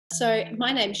So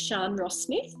my name's Shaan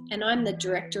Ross-Smith and I'm the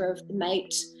director of the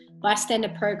MATE bystander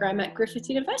program at Griffith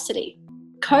University.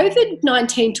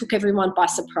 COVID-19 took everyone by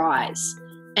surprise,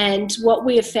 and what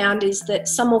we have found is that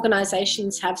some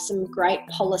organisations have some great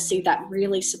policy that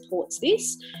really supports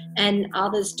this and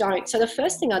others don't. So the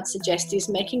first thing I'd suggest is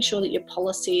making sure that your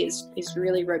policy is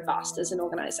really robust as an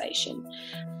organisation.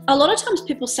 A lot of times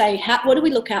people say, what do we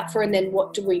look out for and then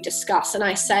what do we discuss? And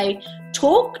I say,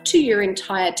 talk to your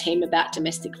entire team about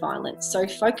domestic violence. So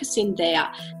focus in there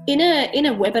in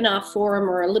a webinar forum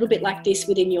or a little bit like this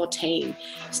within your team.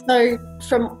 So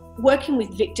from working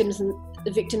with victims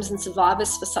and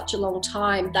survivors for such a long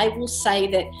time, they will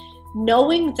say that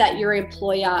knowing that your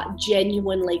employer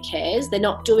genuinely cares, they're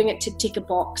not doing it to tick a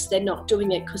box, they're not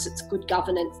doing it because it's good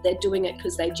governance, they're doing it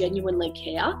because they genuinely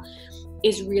care,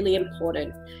 is really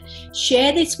important.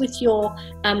 Share this with your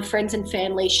friends and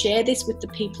family, share this with the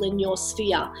people in your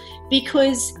sphere,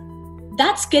 because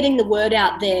that's getting the word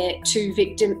out there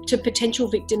to potential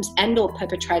victims and or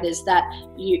perpetrators that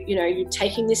you're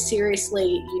taking this seriously,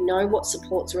 you know what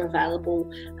supports are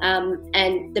available,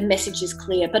 and the message is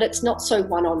clear, but it's not so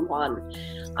one-on-one.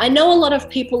 I know a lot of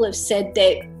people have said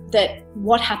that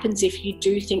what happens if you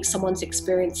do think someone's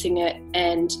experiencing it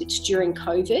and it's during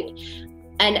COVID.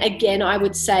 And again, I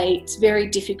would say it's very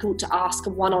difficult to ask a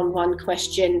one-on-one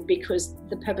question because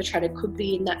the perpetrator could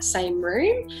be in that same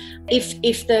room.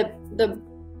 If the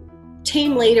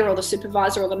team leader or the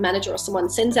supervisor or the manager or someone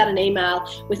sends out an email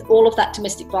with all of that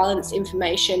domestic violence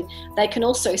information, they can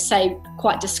also say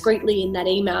quite discreetly in that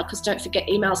email, because don't forget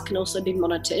emails can also be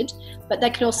monitored, but they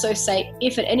can also say,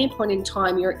 if at any point in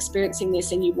time you're experiencing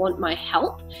this and you want my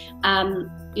help,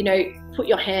 put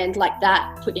your hand like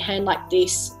that, put your hand like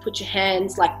this, put your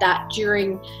hands like that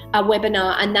during a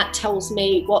webinar, and that tells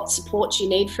me what support you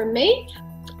need from me.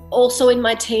 Also in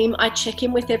my team, I check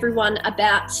in with everyone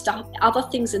about other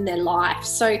things in their life.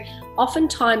 So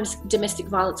oftentimes domestic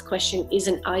violence question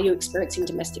isn't, are you experiencing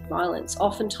domestic violence?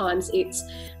 Oftentimes it's,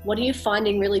 what are you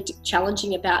finding really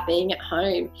challenging about being at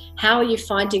home? How are you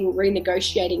finding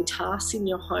renegotiating tasks in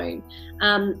your home?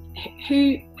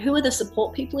 Who are the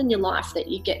support people in your life that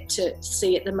you get to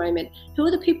see at the moment? Who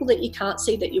are the people that you can't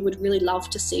see that you would really love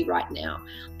to see right now?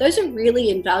 Those are really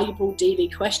invaluable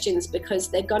DV questions, because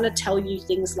they're going to tell you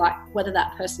things like whether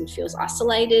that person feels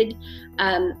isolated,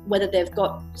 whether they've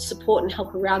got support and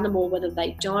help around them or whether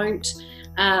they don't,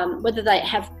 whether they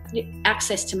have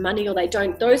access to money or they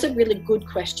don't. Those are really good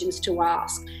questions to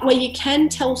ask. Where you can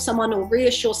tell someone or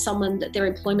reassure someone that their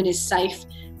employment is safe,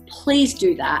 please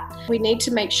do that. We need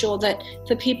to make sure that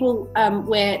for people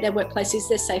where their workplace is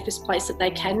their safest place, that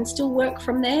they can still work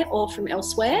from there or from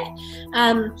elsewhere.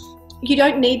 You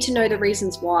don't need to know the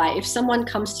reasons why. If someone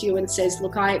comes to you and says,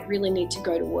 look, I really need to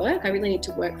go to work, I really need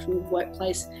to work from the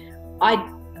workplace,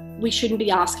 we shouldn't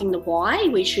be asking the why.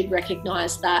 We should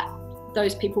recognise that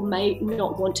those people may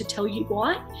not want to tell you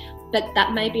why, but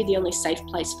that may be the only safe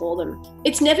place for them.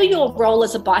 It's never your role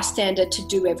as a bystander to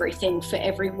do everything for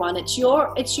everyone. It's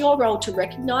your role to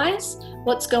recognise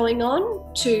what's going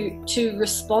on, to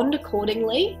respond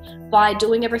accordingly by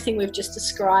doing everything we've just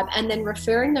described, and then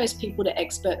referring those people to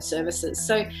expert services.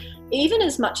 So even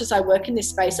as much as I work in this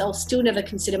space, I'll still never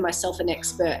consider myself an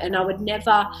expert, and I would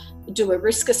never do a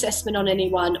risk assessment on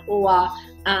anyone, or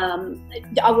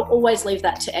I will always leave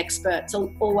that to experts.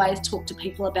 I'll always talk to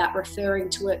people about referring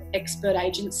to an expert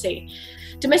agency.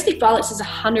 Domestic violence is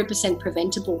 100%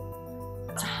 preventable.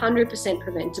 It's 100%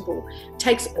 preventable. It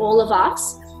takes all of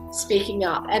us speaking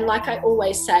up. And like I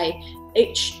always say,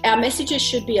 our messages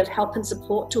should be of help and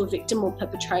support to a victim or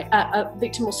a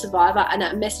victim or survivor, and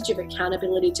a message of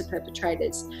accountability to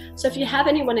perpetrators. So if you have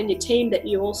anyone in your team that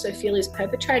you also feel is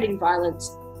perpetrating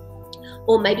violence,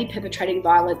 or maybe perpetrating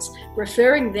violence,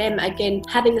 referring them, again,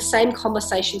 having the same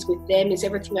conversations with them. Is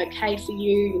everything okay for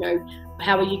you?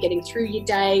 How are you getting through your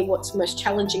day? What's most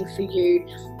challenging for you?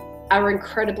 Are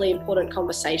incredibly important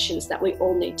conversations that we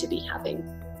all need to be having.